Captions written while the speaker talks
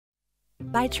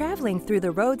By traveling through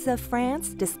the roads of France,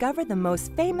 discover the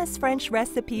most famous French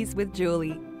recipes with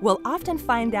Julie. We'll often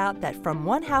find out that from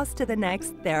one house to the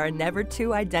next, there are never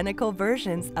two identical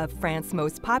versions of France's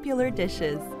most popular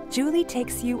dishes. Julie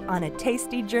takes you on a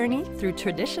tasty journey through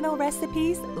traditional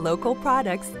recipes, local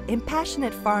products, and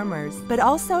passionate farmers, but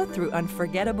also through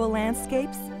unforgettable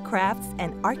landscapes, crafts,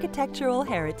 and architectural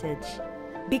heritage.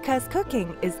 Because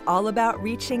cooking is all about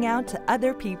reaching out to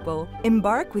other people.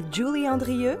 Embark with Julie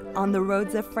Andrieux on the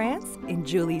roads of France in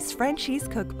Julie's Frenchy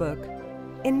Cookbook.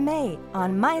 In May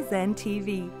on MyZen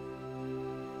TV.